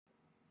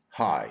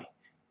Hi,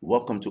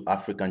 welcome to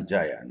African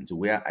Giant,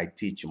 where I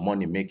teach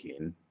money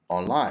making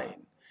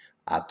online.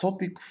 Our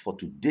topic for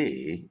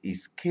today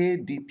is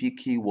KDP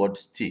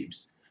Keywords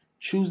tips,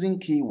 choosing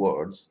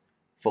keywords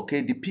for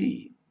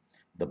KDP.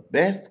 The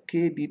best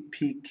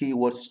KDP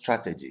keyword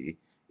strategy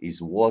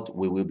is what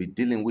we will be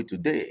dealing with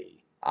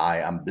today. I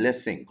am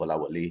Blessing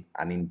Kolawole,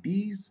 and in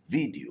this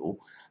video,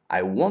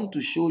 I want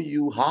to show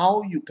you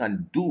how you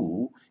can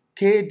do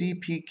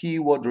KDP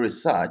keyword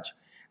research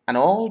and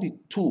all the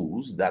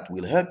tools that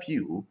will help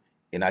you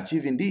in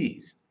achieving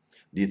these.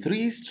 The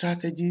three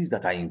strategies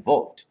that are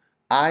involved,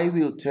 I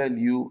will tell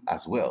you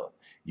as well.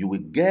 You will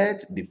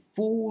get the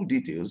full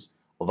details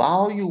of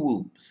how you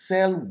will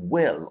sell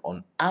well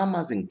on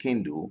Amazon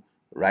Kindle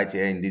right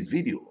here in this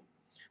video.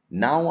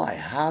 Now I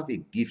have a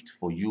gift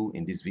for you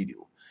in this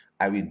video.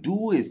 I will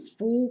do a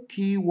full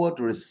keyword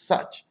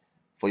research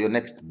for your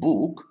next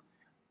book,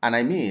 and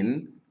I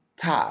mean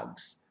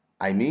tags,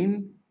 I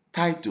mean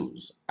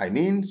titles, I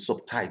mean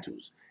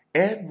subtitles.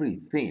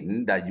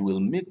 Everything that you will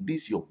make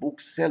this your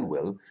book sell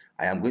well,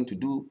 I am going to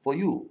do for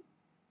you.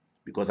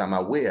 Because I'm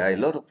aware a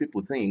lot of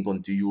people think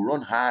until you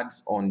run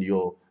ads on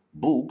your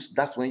books,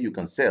 that's when you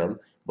can sell.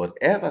 But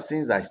ever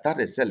since I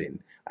started selling,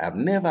 I have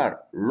never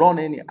run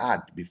any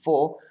ad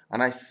before,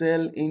 and I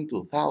sell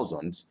into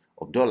thousands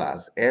of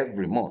dollars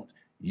every month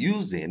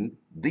using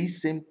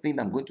this same thing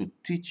I'm going to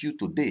teach you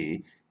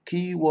today,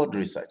 keyword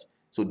research.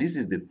 So this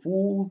is the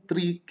full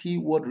 3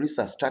 keyword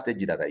research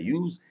strategy that I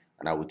use,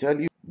 and I will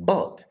tell you.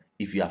 But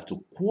if you have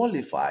to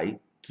qualify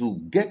to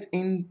get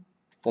in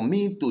for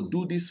me to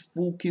do this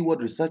full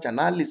keyword research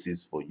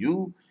analysis for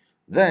you,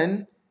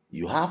 then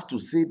you have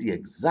to say the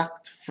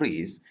exact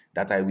phrase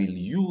that I will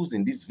use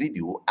in this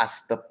video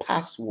as the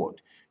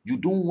password. You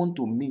don't want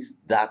to miss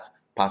that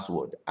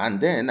password.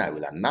 And then I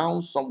will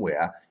announce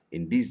somewhere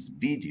in this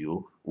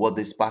video what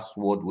this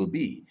password will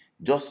be.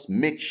 Just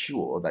make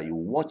sure that you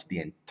watch the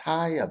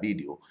entire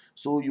video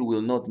so you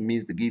will not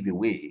miss the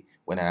giveaway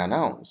when I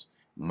announce.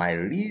 My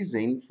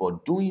reason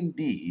for doing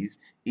this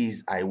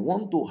is I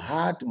want to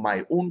add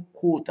my own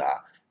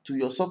quota to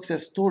your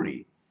success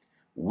story.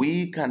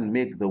 We can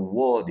make the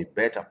world a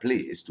better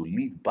place to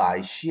live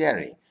by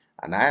sharing,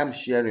 and I am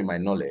sharing my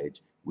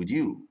knowledge with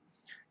you.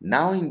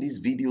 Now in these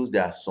videos,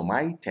 there are some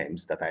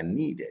items that are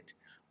needed.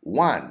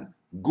 One,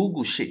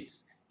 Google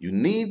Sheets. You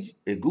need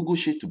a Google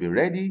Sheet to be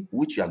ready,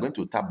 which you are going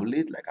to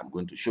tabulate like I'm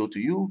going to show to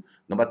you.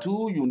 Number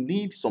two, you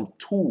need some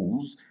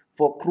tools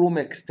for Chrome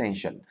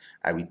extension.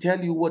 I will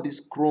tell you what these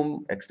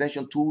Chrome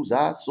extension tools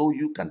are so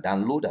you can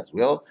download as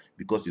well,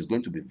 because it's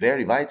going to be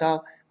very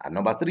vital. And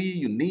number three,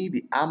 you need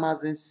the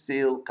Amazon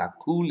sale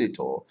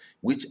calculator,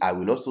 which I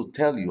will also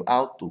tell you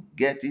how to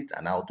get it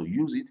and how to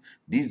use it.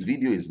 This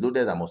video is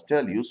loaded, I must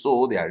tell you,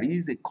 so there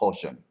is a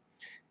caution.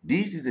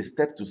 This is a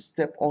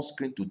step-to-step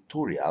on-screen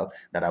tutorial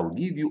that I will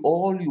give you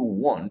all you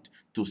want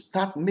to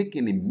start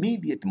making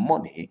immediate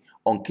money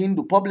on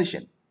Kindle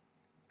publishing.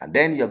 And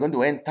then you're going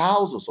to earn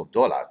thousands of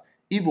dollars,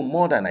 even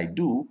more than I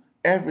do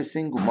every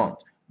single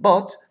month.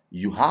 But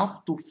you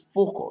have to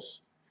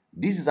focus.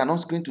 This is an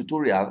on-screen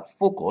tutorial.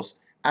 Focus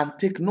and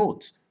take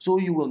notes so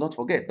you will not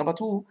forget. Number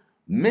two,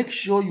 make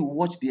sure you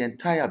watch the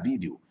entire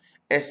video,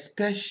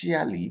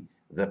 especially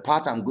the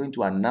part I'm going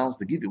to announce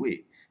the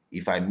giveaway.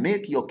 If I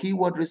make your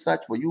keyword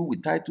research for you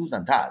with titles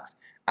and tags,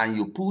 and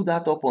you pull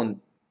that up on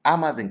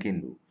Amazon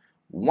Kindle,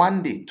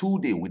 1 day, 2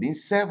 days, within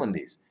 7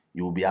 days,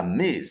 you will be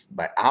amazed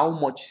by how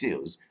much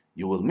sales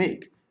you will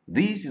make.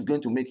 This is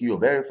going to make you your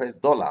very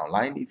first dollar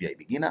online if you're a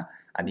beginner.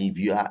 And if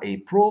you are a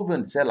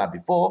proven seller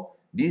before,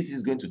 this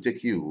is going to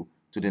take you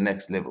to the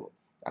next level.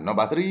 And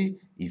number three,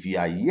 if you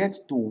are yet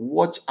to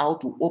watch how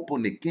to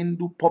open a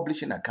Kindle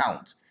publishing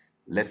account,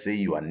 let's say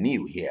you are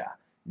new here,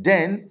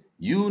 then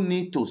you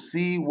need to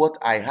see what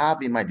I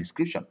have in my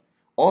description.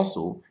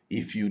 Also,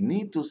 if you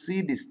need to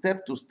see the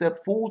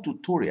step-to-step full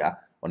tutorial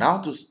on how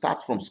to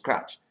start from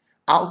scratch,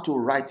 how to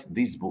write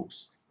these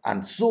books,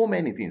 and so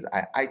many things,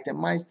 I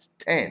itemized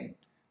 10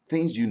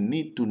 things you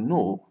need to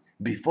know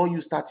before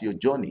you start your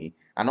journey,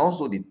 and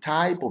also the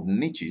type of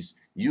niches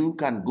you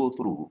can go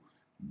through.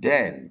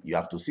 Then you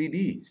have to see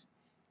these.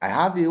 I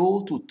have a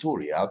whole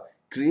tutorial,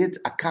 create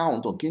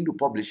account on Kindle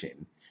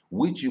Publishing,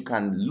 which you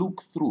can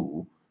look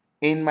through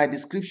in my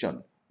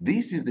description.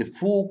 This is the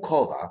full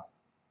cover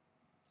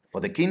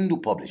for the Kindle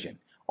Publishing.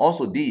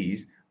 Also,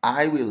 these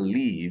I will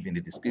leave in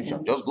the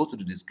description. Just go to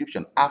the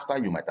description after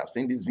you might have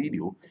seen this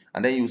video,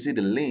 and then you'll see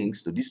the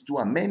links to these two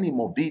and many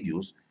more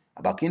videos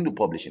about Kindle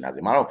Publishing. As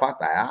a matter of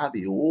fact, I have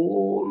a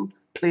whole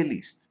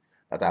playlist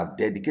that I've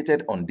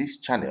dedicated on this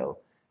channel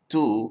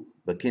to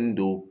the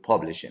Kindle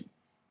Publishing.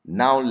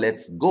 Now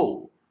let's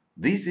go.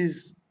 This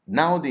is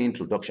now the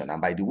introduction. And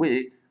by the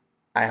way,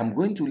 I am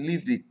going to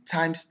leave the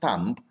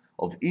timestamp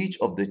of each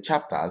of the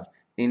chapters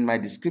in my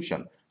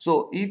description.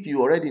 So if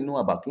you already know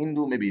about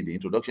Kindle, maybe the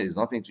introduction is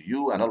nothing to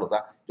you and all of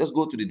that, just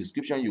go to the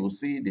description. You will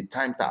see the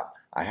time tab.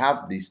 I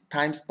have this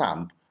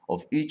timestamp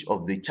of each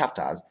of the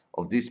chapters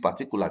of this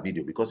particular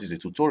video because it's a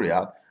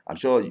tutorial. I'm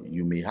sure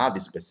you may have a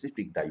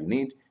specific that you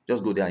need.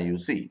 Just go there and you'll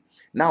see.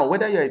 Now,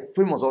 whether you're a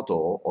famous author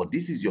or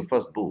this is your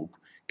first book,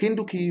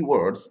 Kindle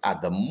keywords are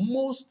the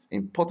most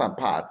important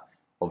part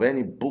of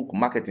any book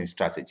marketing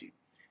strategy.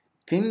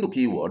 Kindle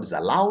keywords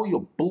allow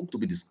your book to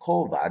be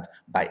discovered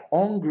by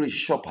hungry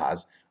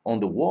shoppers on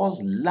the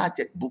world's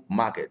largest book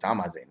market,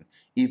 Amazon,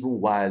 even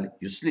while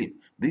you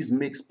sleep. This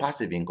makes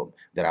passive income.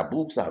 There are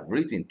books I've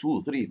written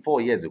 2, 3,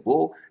 4 years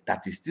ago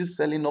that is still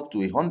selling up to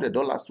 $100,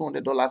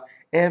 $200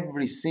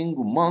 every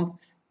single month,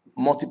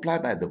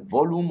 multiplied by the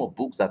volume of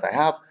books that I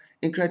have.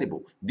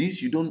 Incredible.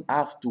 This you don't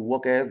have to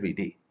work every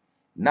day.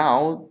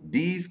 Now,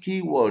 these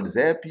keywords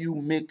help you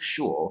make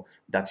sure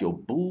that your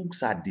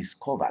books are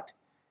discovered.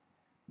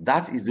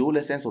 That is the whole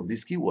essence of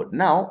this keyword.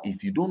 Now,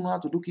 if you don't know how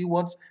to do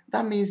keywords,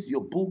 that means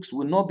your books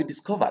will not be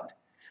discovered.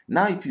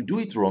 Now, if you do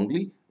it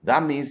wrongly,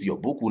 that means your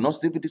book will not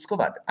still be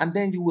discovered, and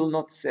then you will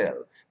not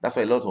sell. That's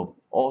why a lot of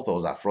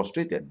authors are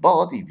frustrated.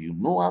 But if you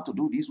know how to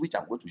do this, which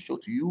I'm going to show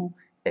to you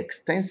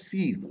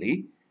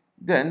extensively,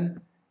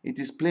 then it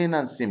is plain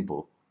and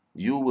simple.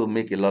 You will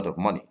make a lot of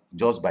money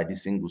just by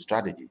this single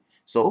strategy.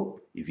 So,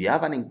 if you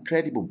have an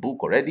incredible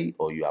book already,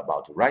 or you're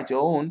about to write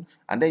your own,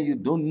 and then you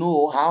don't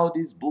know how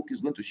this book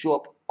is going to show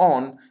up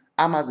on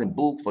Amazon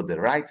Book for the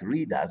right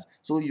readers,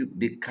 so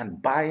they can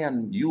buy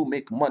and you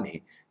make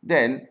money,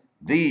 then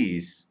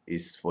this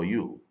is for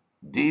you.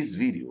 This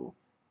video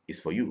is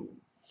for you.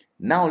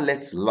 Now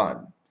let's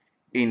learn.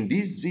 In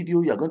this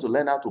video, you're going to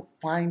learn how to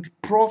find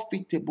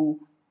profitable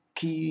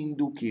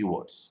Kindle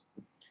keywords.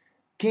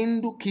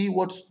 Kindle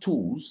keywords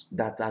tools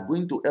that are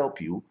going to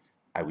help you.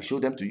 I will show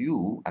them to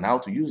you and how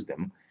to use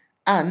them,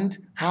 and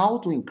how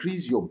to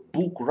increase your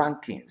book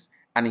rankings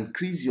and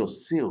increase your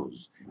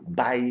sales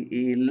by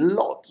a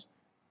lot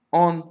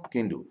on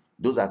Kindle.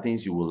 Those are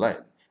things you will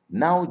learn.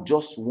 Now,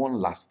 just one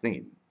last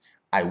thing.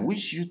 I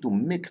wish you to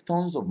make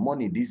tons of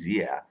money this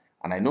year,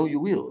 and I know you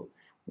will.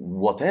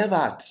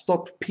 Whatever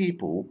stopped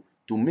people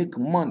to make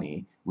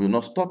money will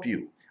not stop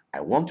you. I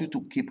want you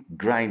to keep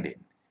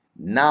grinding.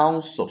 Now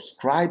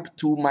subscribe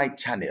to my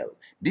channel.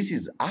 This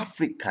is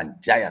African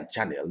Giant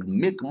channel,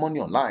 Make Money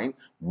Online,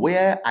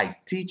 where I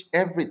teach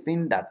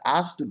everything that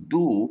has to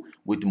do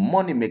with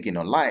money making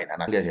online.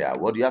 And I get here,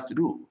 what do you have to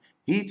do?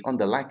 Hit on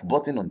the like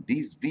button on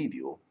this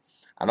video,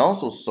 and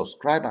also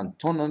subscribe and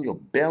turn on your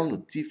bell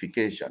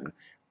notification.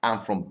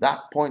 And from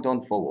that point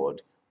on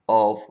forward,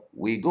 off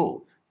we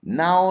go.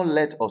 Now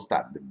let us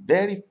start. The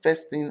very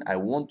first thing I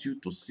want you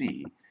to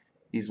see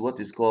is what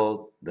is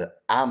called the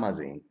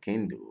Amazon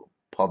Kindle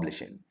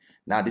publishing.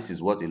 Now, this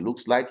is what it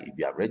looks like. If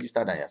you have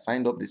registered and you are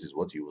signed up, this is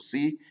what you will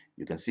see.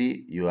 You can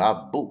see you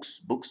have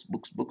books,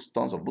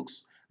 tons of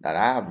books that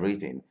I have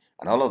written,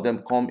 and all of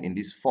them come in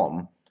this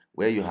form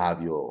where you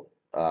have your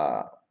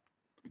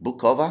book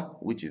cover,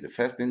 which is the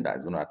first thing that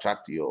is going to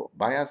attract your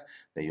buyers.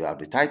 Then you have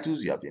the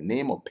titles, you have your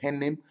name or pen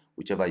name,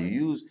 whichever you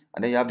use,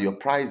 and then you have your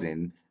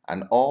pricing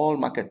and all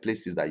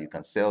marketplaces that you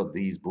can sell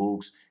these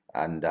books.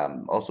 And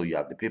also you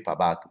have the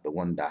paperback, the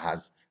one that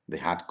has the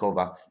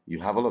hardcover. You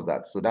have all of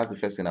that. So that's the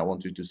first thing I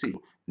want you to see.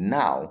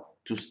 Now,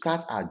 to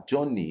start our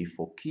journey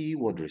for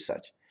keyword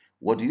research,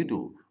 what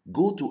do?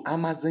 Go to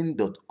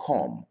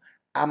Amazon.com,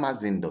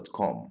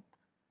 Amazon.com,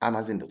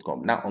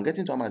 Amazon.com. Now, on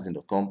getting to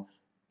Amazon.com,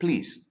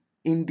 please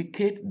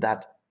indicate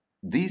that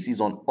this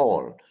is on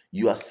all.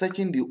 You are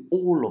searching the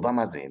whole of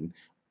Amazon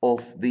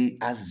of the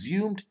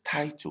assumed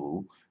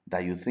title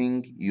that you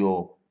think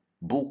your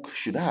book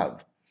should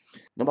have.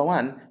 Number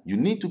one, you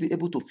need to be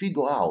able to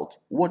figure out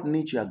what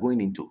niche you are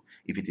going into.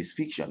 If it is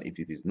fiction, if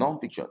it is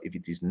non-fiction, if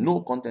it is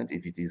no content,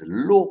 if it is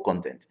low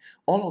content.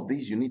 All of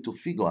these you need to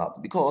figure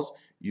out, because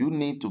you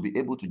need to be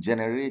able to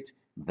generate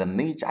the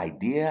niche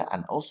idea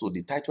and also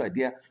the title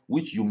idea,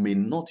 which you may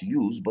not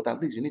use, but at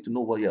least you need to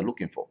know what you are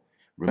looking for.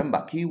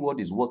 Remember, keyword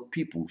is what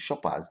people,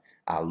 shoppers,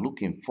 are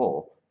looking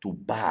for to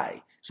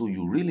buy. So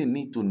you really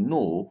need to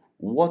know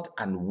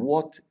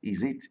what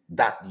is it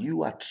that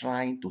you are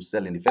trying to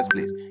sell in the first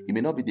place. It may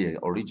not be the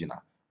original.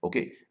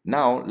 Okay,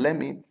 now let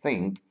me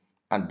think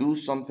and do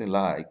something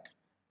like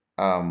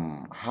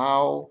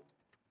how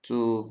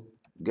to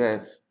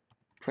get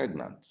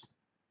pregnant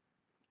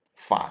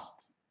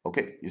fast.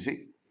 Okay, you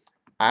see,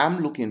 I'm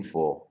looking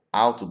for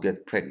how to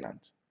get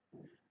pregnant.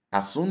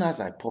 As soon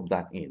as I pop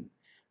that in,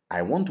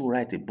 I want to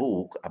write a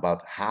book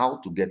about how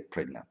to get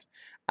pregnant.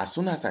 As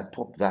soon as I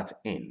pop that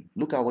in,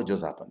 look at what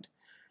just happened.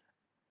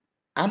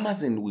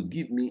 Amazon will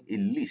give me a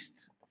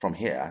list from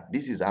here.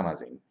 This is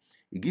Amazon.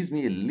 It gives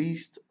me a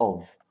list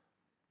of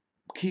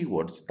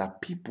keywords that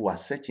people are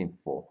searching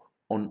for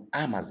on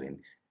Amazon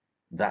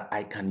that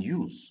I can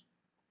use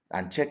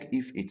and check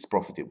if it's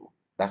profitable.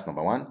 That's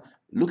number one.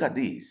 Look at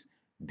this.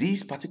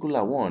 This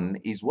particular one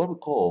is what we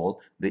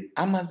call the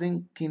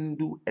Amazon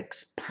Kindle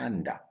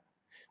Expander,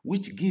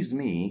 which gives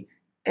me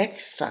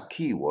extra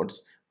keywords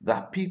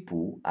that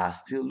people are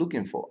still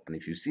looking for. And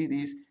if you see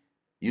these,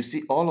 you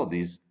see all of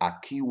these are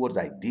keywords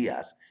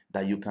ideas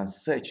that you can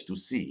search to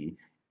see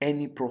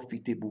any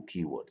profitable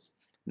keywords.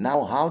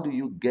 Now, how do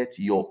you get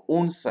your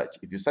own search?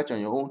 If you search on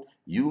your own,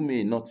 you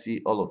may not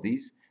see all of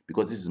these,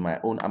 because this is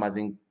my own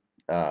Amazon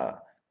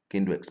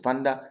Kindle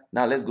Expander.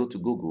 Now, let's go to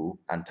Google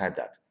and type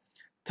that.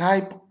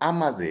 Type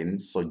Amazon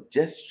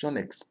Suggestion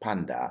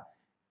Expander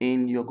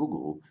in your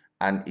Google,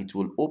 and it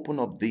will open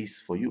up this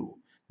for you.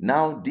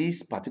 Now,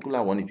 this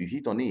particular one, if you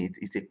hit on it,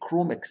 it's a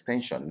Chrome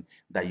extension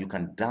that you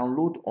can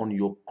download on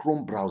your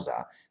Chrome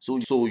browser.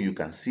 So you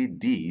can see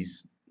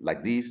these,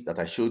 like this, that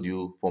I showed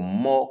you for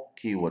more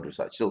keyword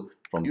research. So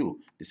from you,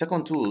 the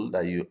second tool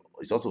that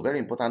is also very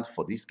important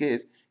for this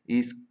case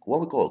is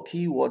what we call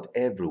Keyword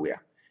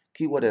Everywhere.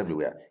 Keyword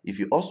Everywhere. If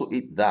you also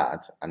hit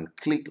that and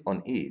click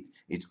on it,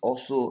 it's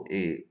also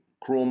a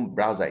Chrome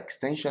browser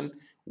extension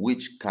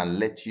which can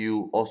let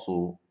you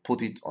also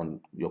put it on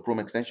your Chrome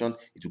extension.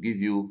 It will give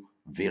you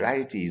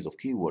varieties of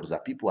keywords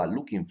that people are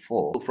looking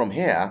for. So from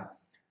here,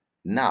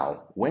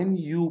 now, when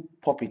you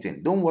pop it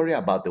in, don't worry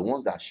about the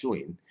ones that are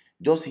showing.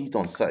 Just hit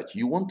on search.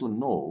 You want to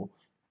know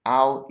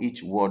how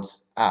each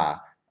words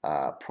are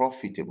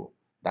profitable.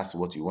 That's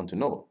what you want to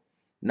know.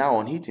 Now,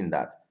 on hitting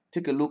that,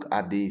 take a look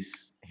at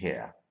this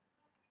here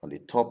on the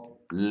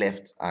top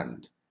left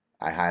hand.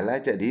 I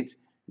highlighted it.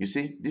 You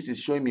see, this is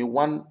showing me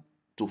 1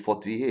 to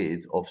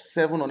 48 of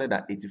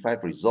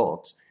 785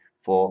 results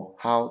for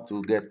how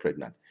to get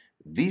pregnant.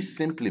 This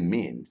simply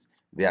means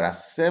there are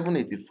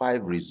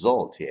 785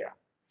 results here.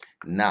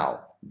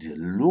 Now, the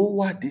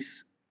lower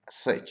this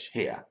search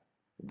here,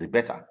 the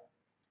better.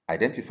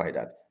 Identify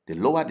that. The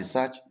lower the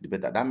search, the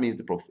better. That means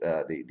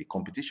the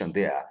competition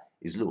there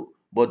is low.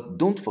 But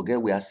don't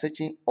forget, we are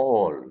searching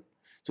all.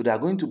 So there are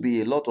going to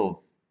be a lot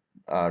of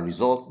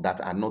results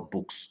that are not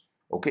books.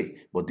 Okay,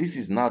 but this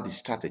is now the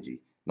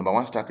strategy. Number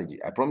one strategy.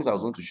 I promised I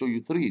was going to show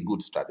you 3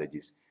 good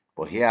strategies.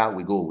 But here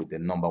we go with the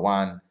number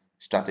 1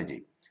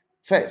 strategy.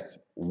 First,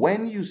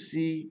 when you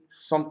see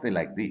something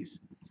like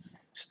this,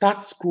 start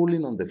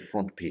scrolling on the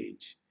front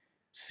page.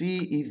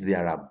 See if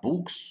there are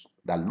books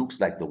that looks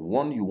like the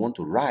one you want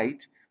to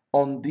write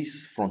on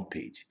this front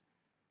page.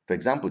 For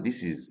example,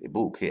 this is a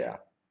book here.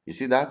 You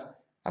see that?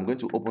 I'm going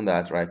to open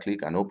that, right click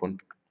and open.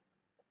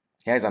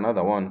 Here's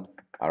another one.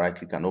 I right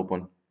click and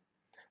open.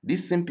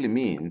 This simply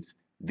means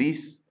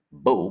this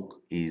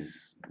book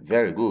is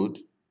very good,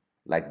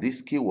 like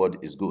this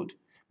keyword is good,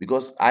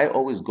 because I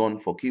always gone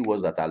for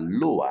keywords that are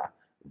lower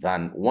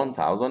than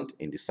 1,000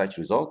 in the search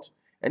result.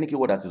 Any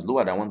keyword that is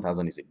lower than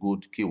 1,000 is a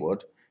good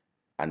keyword,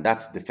 and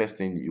that's the first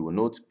thing you will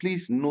note.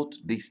 Please note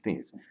these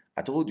things.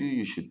 I told you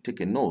you should take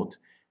a note.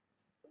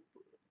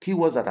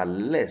 Keywords that are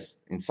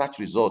less in search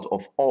result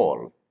of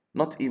all,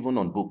 not even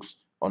on books,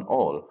 on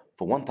all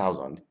for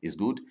 1,000 is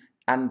good,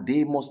 and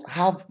they must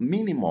have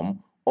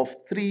minimum of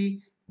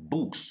 3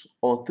 books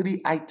or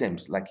 3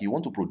 items like you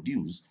want to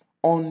produce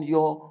on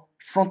your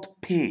front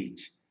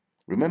page.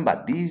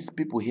 Remember, these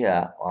people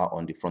here are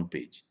on the front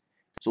page.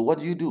 So what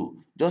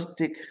do? Just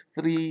take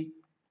 3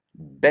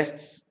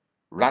 best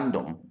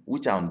random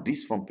which are on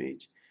this front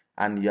page,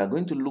 and you are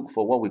going to look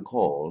for what we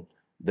call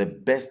the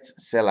best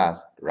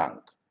sellers rank.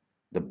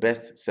 The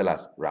best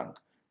sellers rank.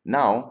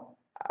 Now,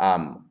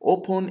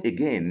 open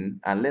again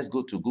and let's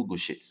go to Google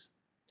Sheets.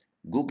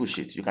 Google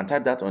Sheets. You can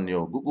type that on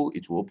your Google.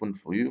 It will open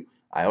for you.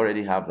 I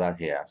already have that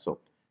here. So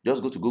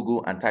just go to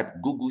Google and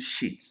type Google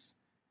Sheets.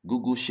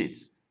 Google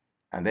Sheets.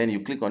 And then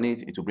you click on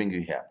it. It will bring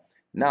you here.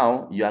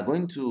 Now, you are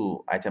going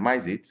to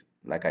itemize it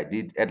like I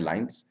did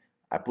headlines.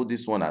 I put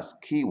this one as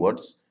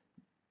keywords.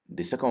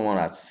 The second one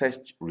as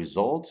search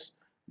results.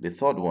 The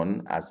third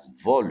one as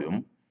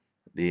volume.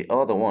 The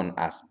other one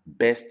as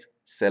best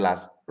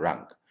sellers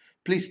rank.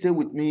 Please stay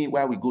with me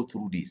while we go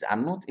through this.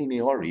 I'm not in a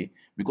hurry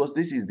because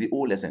this is the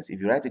whole essence. If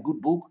you write a good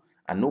book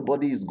and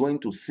nobody is going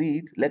to see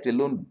it, let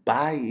alone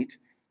buy it,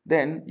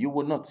 then you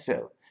will not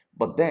sell.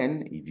 But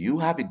then if you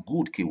have a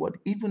good keyword,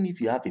 even if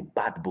you have a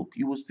bad book,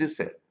 you will still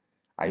sell.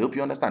 I hope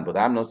you understand, but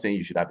I'm not saying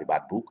you should have a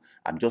bad book.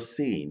 I'm just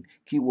saying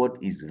keyword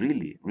is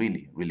really,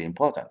 really, really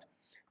important.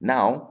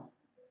 Now,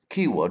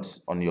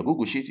 keywords on your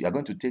Google Sheet, you are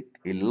going to take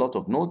a lot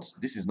of notes.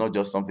 This is not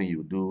just something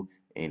you do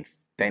in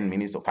 10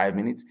 minutes or 5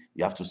 minutes.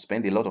 You have to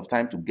spend a lot of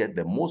time to get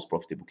the most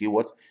profitable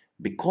keywords,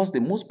 because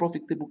the most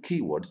profitable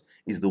keywords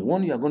is the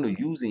one you are going to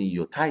use in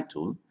your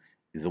title,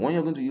 is the one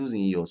you're going to use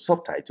in your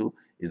subtitle,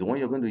 is the one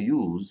you're going to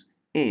use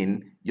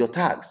in your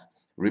tags.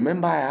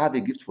 Remember, I have a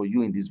gift for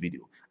you in this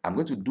video. I'm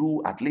going to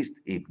do at least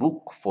a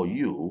book for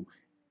you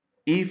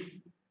if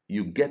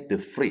you get the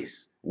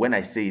phrase when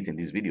I say it in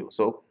this video.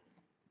 So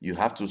you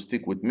have to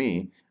stick with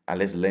me and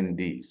let's learn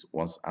this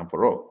once and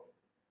for all.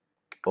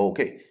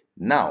 Okay,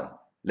 now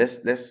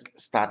let's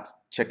start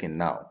checking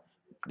now.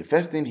 The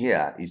first thing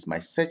here is my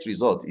search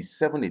result is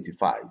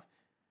 785.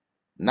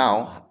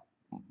 Now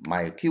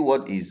my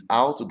keyword is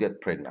how to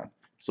get pregnant.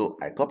 So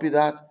I copy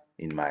that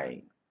in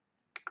my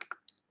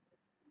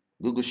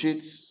Google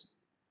Sheets.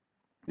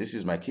 This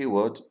is my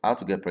keyword, how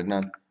to get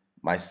pregnant.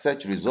 My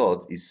search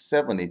result is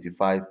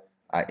 785.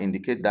 I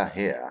indicate that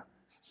here.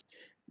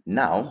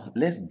 Now,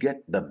 let's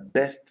get the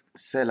best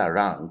seller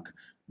rank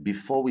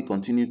before we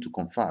continue to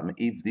confirm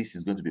if this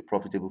is going to be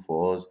profitable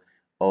for us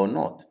or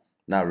not.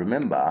 Now,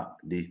 remember,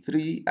 the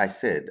 3 I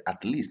said,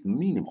 at least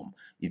minimum.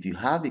 If you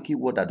have a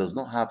keyword that does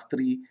not have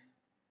 3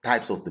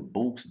 types of the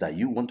books that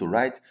you want to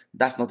write,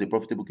 that's not a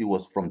profitable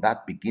keyword from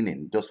that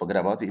beginning. Just forget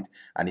about it.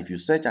 And if you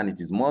search and it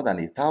is more than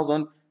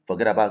 1,000,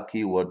 forget about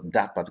keyword,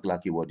 that particular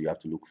keyword, you have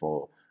to look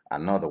for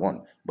another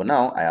one. But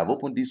now I have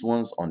opened these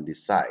ones on the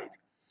side.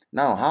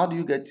 Now, how do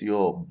you get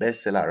your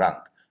bestseller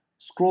rank?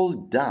 Scroll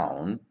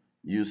down,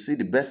 you see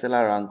the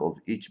bestseller rank of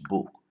each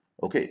book.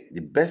 Okay,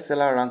 the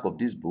bestseller rank of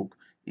this book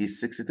is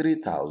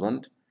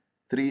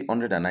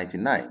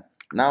 63,399.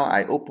 Now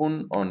I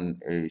open on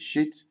a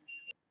sheet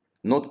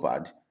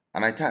notepad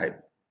and I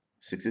type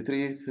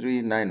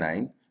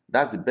 63,399.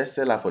 That's the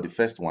bestseller for the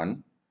first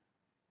one.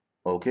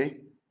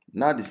 Okay.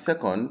 Now the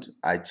second,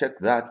 I check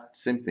that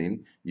same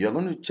thing. You're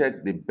going to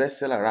check the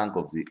bestseller rank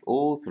of the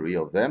all three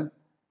of them.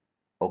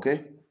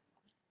 Okay.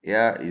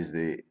 Here is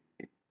the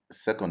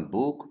second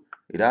book.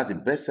 It has a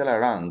bestseller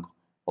rank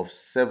of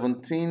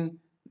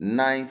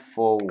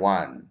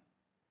 17,941.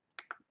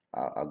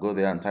 I'll go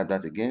there and type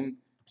that again.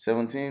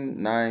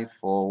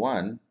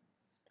 17,941.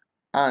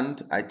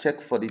 And I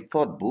check for the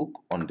third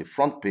book on the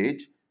front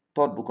page.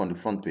 Third book on the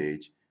front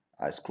page.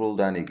 I scroll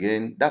down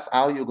again. That's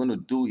how you're going to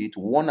do it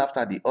one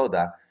after the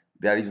other.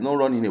 There is no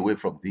running away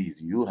from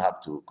these. You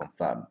have to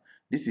confirm.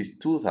 This is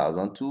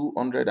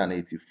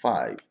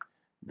 2,285.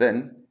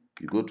 Then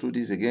you go through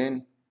this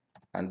again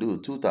and do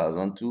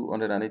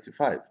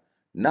 2,285.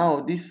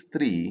 Now these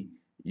three,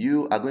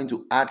 you are going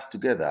to add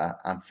together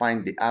and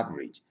find the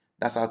average.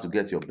 That's how to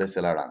get your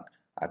bestseller rank.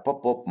 I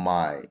pop up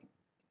my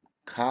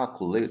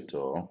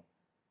calculator.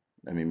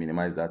 Let me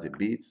minimize that a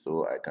bit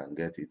so I can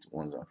get it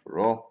once and for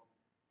all.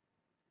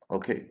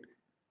 Okay,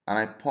 and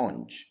I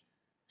punch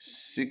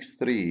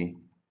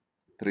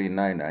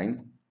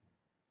 63399.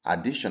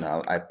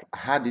 Additional, I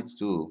add it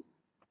to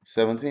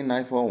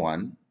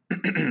 17,941,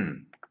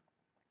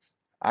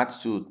 add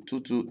to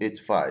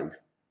 2285,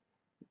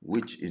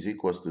 which is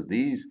equals to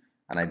these,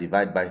 and I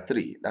divide by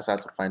 3. That's how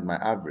to find my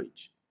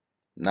average.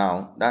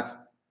 Now, that's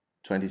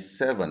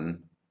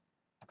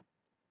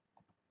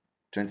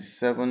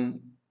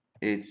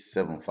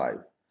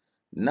 27,875.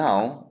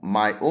 Now,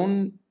 my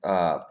own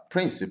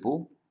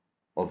principle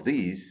of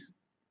these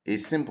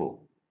is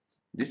simple.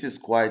 This is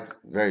quite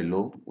very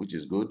low, which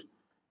is good.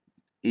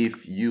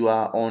 If you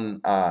are on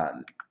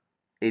a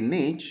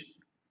niche,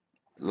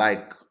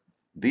 like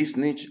this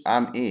niche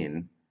I'm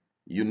in,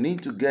 you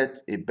need to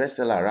get a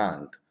bestseller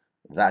rank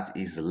that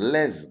is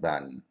less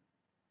than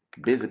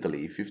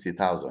basically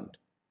 50,000.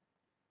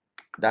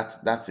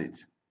 That's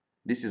it.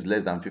 This is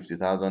less than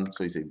 50,000,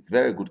 so it's a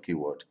very good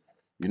keyword.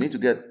 You need to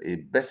get a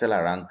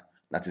bestseller rank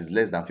that is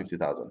less than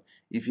 50,000.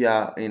 If you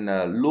are in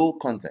low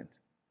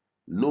content,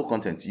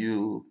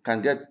 you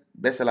can get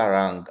bestseller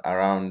rank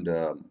around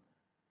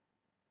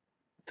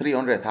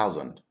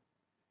 300,000.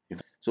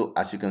 So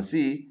as you can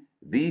see,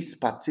 this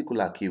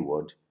particular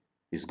keyword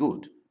is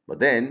good, but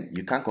then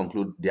you can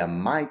conclude there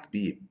might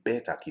be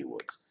better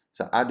keywords.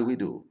 So how do we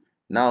do?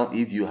 Now,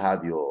 if you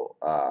have your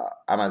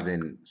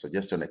Amazon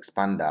suggestion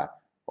expander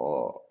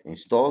or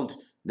installed,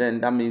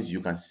 then that means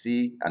you can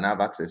see and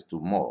have access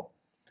to more.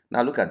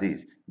 Now look at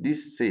this.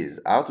 This says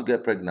how to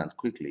get pregnant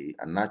quickly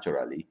and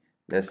naturally.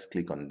 Let's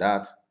click on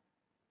that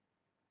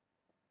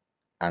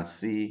and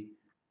see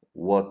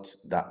what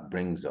that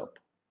brings up.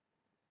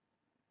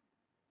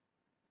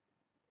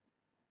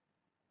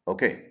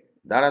 Okay,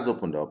 that has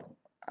opened up,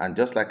 and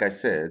just like I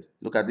said,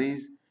 look at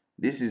these.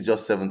 This is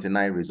just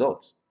 79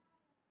 results.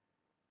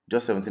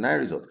 Just 79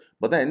 results.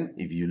 But then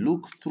if you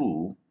look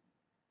through,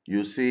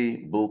 you see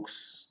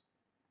books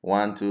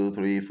 1, 2,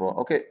 3, 4.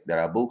 Okay, there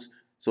are books.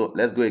 So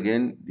let's go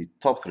again, the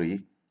top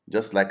 3,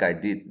 just like I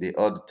did the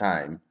other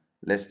time.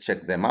 Let's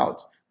check them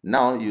out.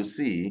 Now you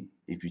see,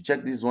 if you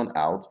check this one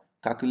out,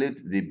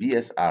 calculate the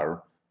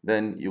BSR,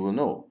 then you will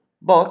know.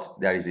 But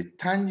there is a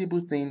tangible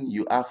thing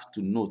you have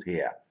to note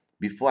here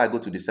before I go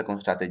to the second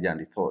strategy and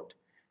the third.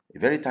 A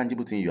very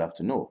tangible thing you have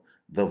to know: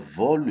 the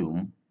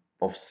volume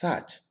of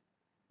search.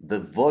 The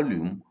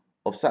volume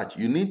of search.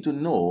 You need to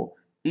know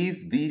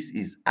if this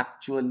is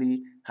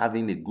actually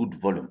having a good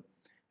volume,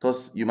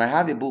 because you might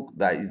have a book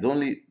that is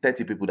only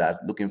 30 people that's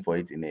looking for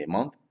it in a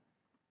month.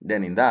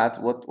 Then in that,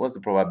 what's the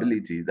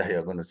probability that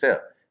you're going to sell?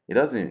 It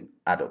doesn't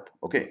add up.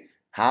 Okay,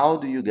 how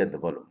do you get the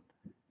volume?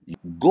 You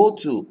go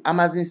to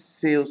Amazon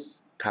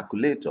Sales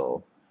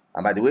Calculator,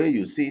 and by the way,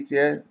 you see it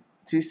here,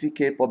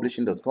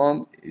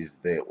 tckpublishing.com is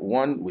the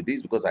one with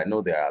this, because I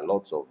know there are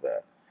lots of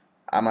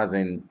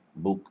Amazon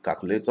book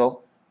calculator.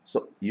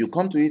 So you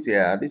come to it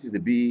here. This is the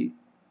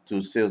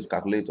B2 sales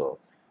calculator.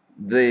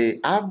 The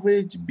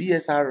average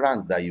BSR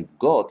rank that you've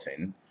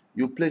gotten,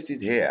 you place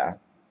it here,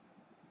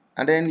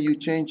 and then you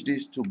change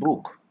this to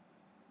book.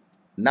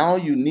 Now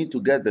you need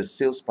to get the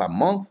sales per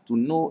month to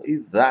know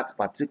if that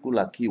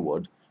particular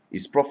keyword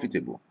is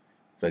profitable.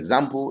 For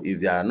example, if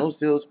there are no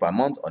sales per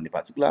month on a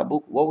particular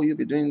book, what will you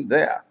be doing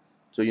there?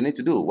 So you need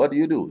to do, what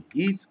do?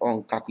 Hit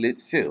on calculate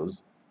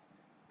sales,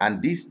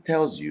 and this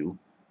tells you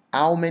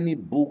how many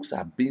books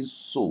are being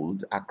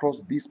sold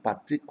across this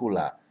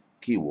particular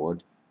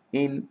keyword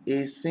in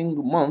a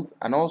single month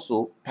and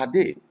also per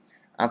day.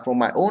 And from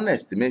my own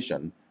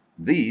estimation,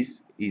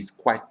 this is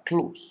quite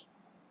close.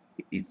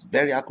 It's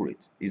very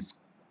accurate. It's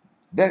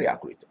very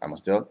accurate, I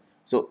must tell.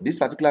 So this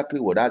particular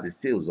keyword has a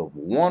sales of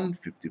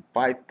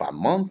 155 per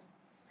month,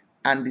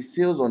 and the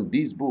sales on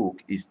this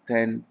book is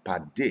 10 per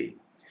day.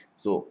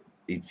 So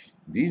if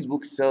this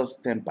book sells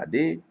 10 per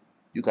day,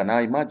 you can now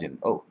imagine,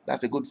 oh,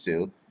 that's a good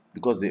sale,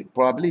 because the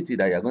probability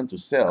that you're going to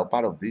sell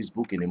part of this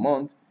book in a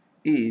month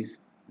is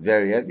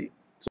very heavy.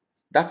 So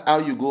that's how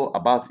you go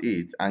about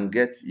it and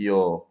get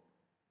your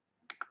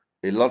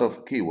a lot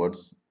of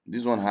keywords.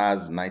 This one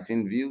has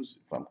 19 views,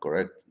 if I'm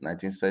correct,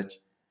 19 search.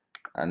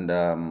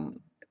 And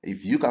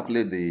if you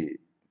calculate the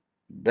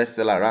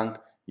bestseller rank,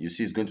 you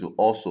see it's going to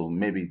also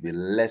maybe be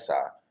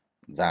lesser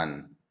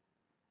than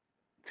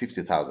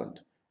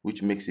 50,000,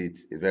 which makes it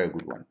a very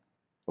good one.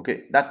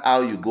 Okay, that's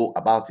how you go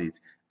about it.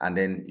 And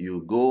then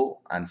you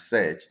go and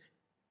search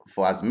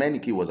for as many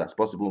keywords as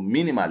possible.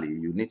 Minimally,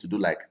 you need to do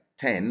like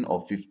 10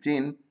 or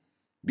 15,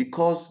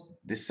 because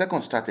the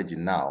second strategy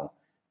now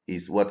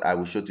is what I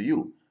will show to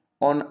you.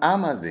 On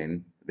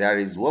Amazon, there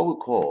is what we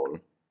call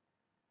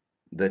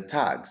the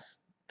tags.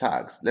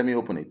 Tags. Let me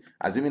open it.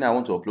 Assuming I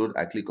want to upload,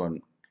 I click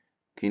on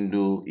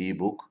Kindle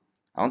ebook.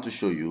 I want to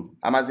show you.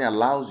 Amazon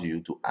allows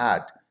you to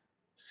add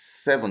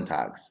 7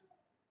 tags.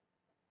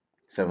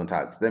 7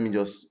 tags. Let me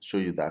just show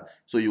you that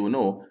so you will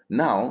know.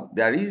 Now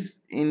there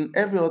is, in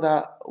every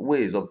other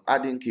ways of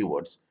adding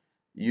keywords,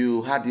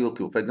 you had your,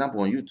 for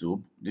example, on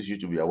YouTube, this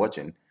YouTube you are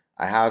watching,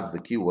 I have the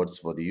keywords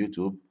for the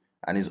YouTube,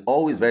 and it's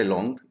always very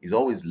long. It's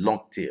always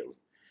long tail,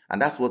 and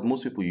that's what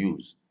most people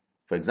use.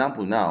 For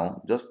example,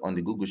 now just on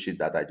the Google sheet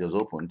that I just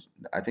opened,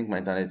 I think my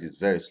internet is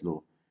very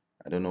slow.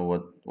 I don't know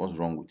what's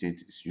wrong with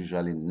it. It's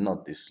usually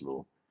not this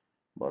slow,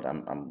 but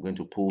I'm going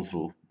to pull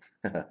through.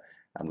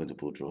 I'm going to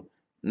pull through.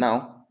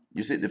 Now,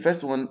 you see, the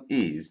first one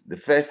is, the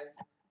first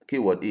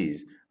keyword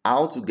is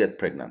how to get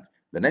pregnant.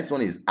 The next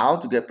one is how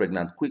to get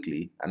pregnant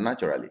quickly and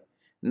naturally.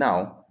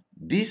 Now,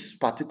 this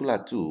particular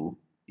tool,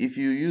 if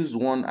you use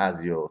one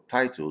as your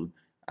title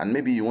and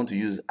maybe you want to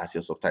use as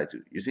your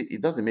subtitle, you see,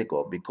 it doesn't make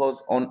up,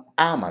 because on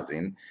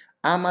Amazon,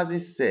 Amazon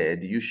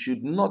said you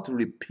should not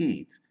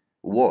repeat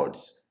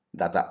words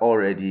that are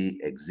already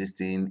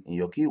existing in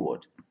your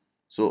keyword.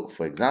 So,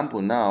 for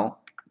example, now,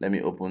 let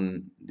me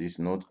open this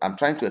note. I'm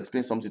trying to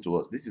explain something to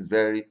us. This is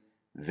very,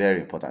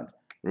 very important.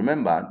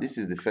 Remember, this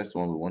is the first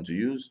one we want to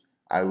use.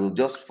 I will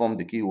just form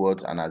the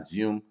keywords and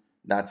assume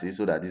that's it,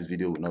 so that this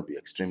video will not be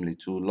extremely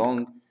too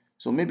long.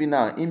 So maybe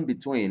now, in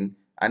between,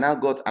 I now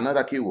got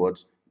another keyword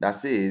that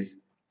says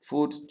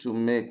food to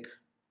make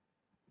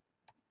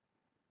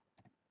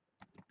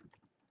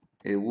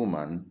a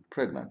woman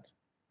pregnant.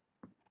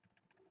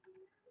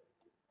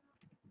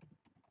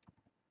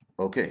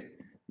 Okay,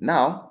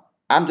 now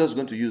I'm just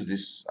going to use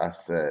this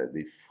as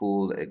the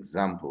full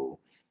example.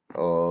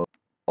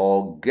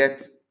 Or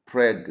get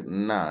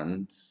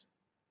pregnant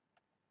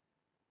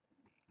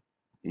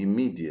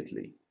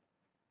immediately.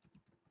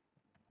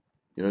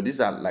 You know, these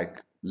are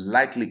like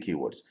likely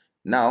keywords.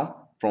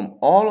 Now, from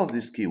all of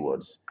these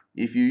keywords,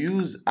 if you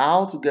use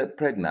how to get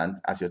pregnant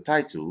as your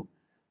title,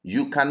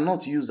 you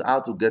cannot use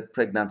how to get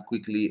pregnant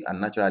quickly and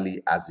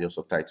naturally as your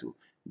subtitle.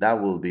 That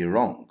will be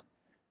wrong.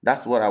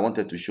 That's what I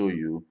wanted to show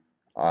you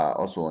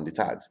also on the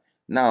tags.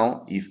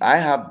 Now, if I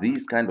have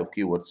these kind of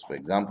keywords, for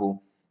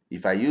example,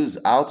 if I use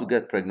how to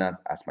get pregnant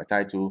as my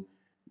title,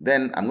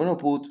 then I'm going to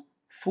put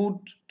food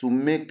to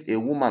make a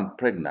woman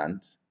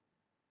pregnant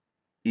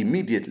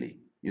immediately.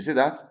 You see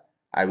that?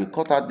 I will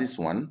cut out this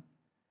one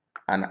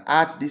and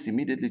add this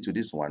immediately to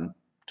this one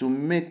to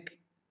make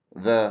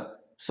the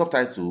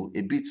subtitle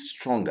a bit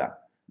stronger.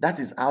 That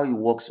is how it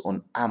works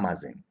on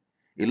Amazon.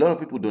 A lot of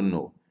people don't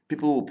know.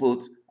 People will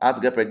put how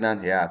to get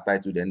pregnant here as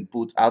title, then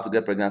put how to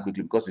get pregnant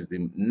quickly because it's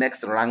the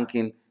next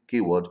ranking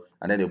keyword,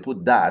 and then they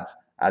put that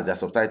as their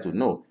subtitle.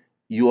 No,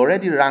 you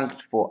already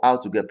ranked for how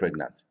to get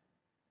pregnant,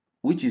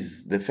 which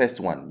is the first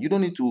one. You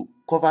don't need to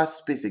cover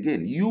space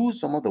again. Use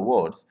some of the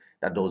words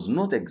that does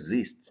not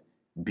exist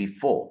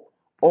before.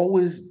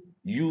 Always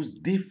use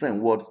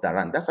different words that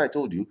rank. That's why I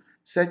told you,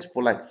 search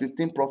for like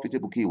 15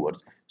 profitable keywords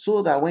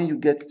so that when you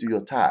get to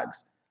your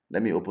tags,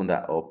 let me open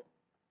that up.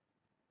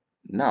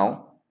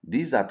 Now,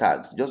 these are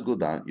tags. Just go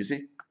down. You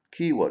see,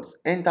 keywords.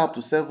 Enter up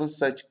to 7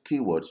 search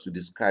keywords to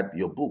describe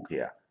your book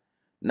here.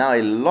 Now,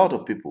 a lot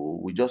of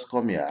people will just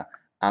come here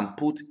and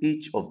put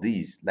each of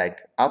these, like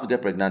how to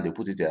get pregnant, they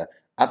put it here,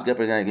 how to get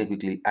pregnant again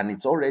quickly, and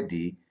it's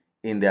already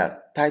in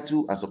their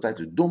title and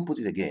subtitle. Don't put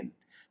it again.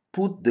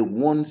 Put the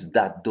ones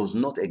that does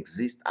not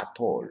exist at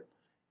all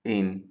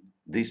in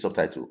this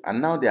subtitle.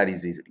 And now there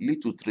is a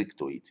little trick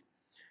to it.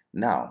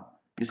 Now,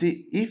 you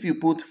see, if you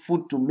put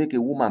food to make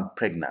a woman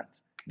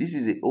pregnant, this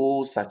is a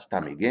old search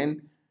term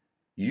again.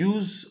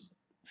 Use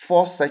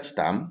 4 search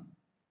term,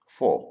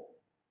 4.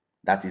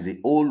 That is the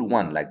old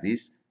one, like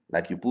this.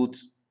 Like you put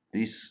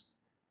this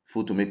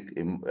food to make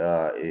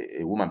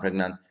a woman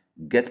pregnant,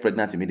 get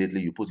pregnant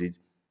immediately, you put it.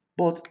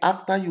 But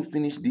after you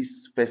finish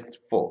this first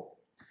 4,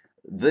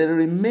 the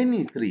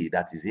remaining 3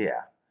 that is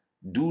here,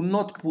 do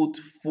not put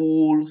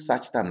full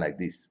search term like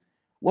this.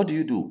 What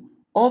do?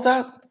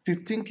 Other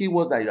 15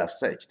 keywords that you have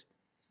searched,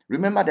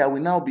 remember there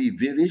will now be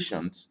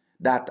variations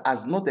that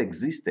has not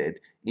existed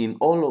in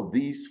all of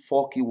these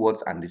 4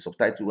 keywords and the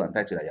subtitle and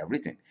title that you have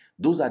written.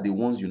 Those are the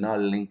ones you now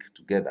link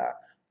together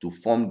to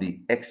form the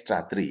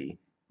extra 3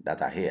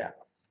 that are here.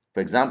 For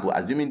example,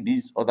 assuming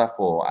these other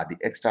 4 are the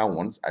extra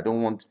ones, I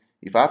don't want,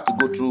 if I have to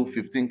go through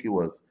 15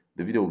 keywords,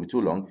 the video will be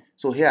too long.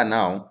 So here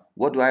now,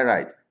 what do I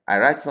write? I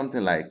write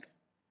something like,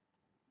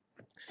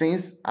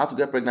 since how to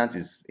get pregnant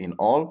is in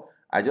all,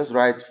 I just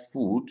write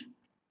food.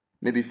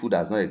 Maybe food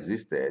has not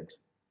existed.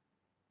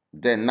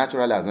 Then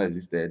naturally has not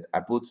existed.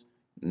 I put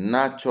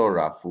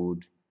natural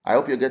food. I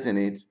hope you're getting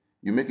it.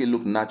 You make it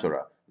look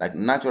natural, like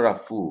natural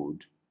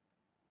food.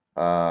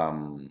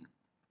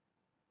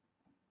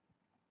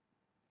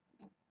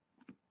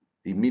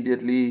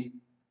 Immediately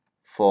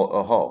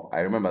for I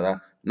remember that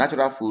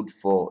natural food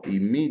for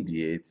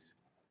immediate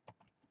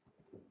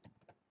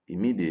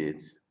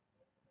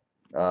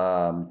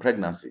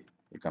pregnancy.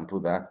 You can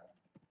put that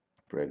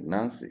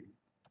pregnancy.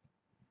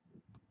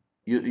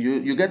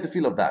 You get the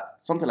feel of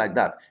that, something like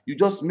that. You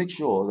just make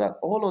sure that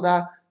all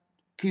other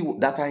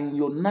keyword that are in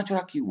your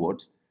natural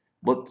keyword,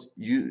 but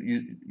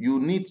you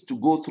need to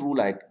go through,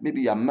 like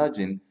maybe you're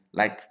merging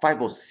like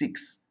 5 or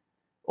 6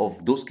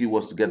 of those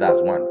keywords together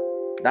as one.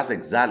 That's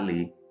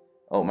exactly,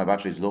 oh, my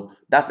battery is low.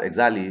 That's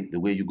exactly the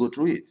way you go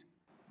through it.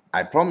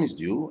 I promised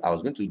you I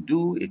was going to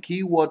do a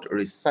keyword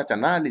research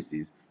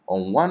analysis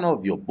on one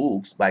of your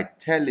books by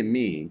telling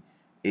me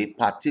a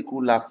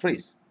particular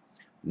phrase.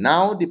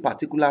 Now, the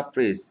particular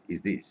phrase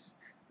is this: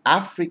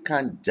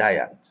 African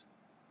giant,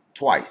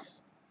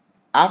 twice.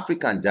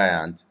 African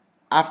giant,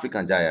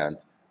 African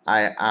giant.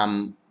 I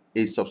am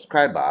a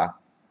subscriber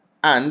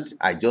and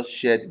I just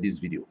shared this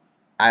video.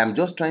 I am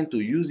just trying to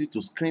use it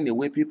to screen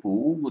away people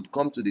who would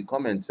come to the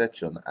comment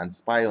section and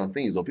spy on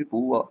things, or people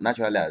who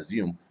naturally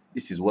assume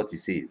this is what he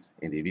says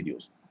in the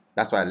videos.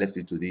 That's why I left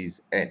it to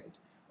this end.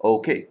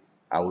 Okay,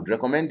 I would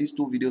recommend these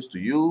 2 videos to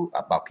you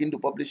about Kindle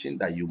publishing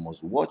that you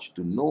must watch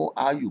to know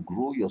how you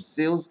grow your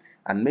sales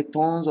and make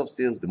tons of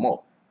sales the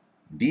more.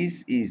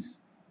 This is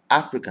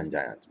African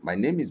Giant. My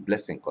name is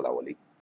Blessing Kolawole.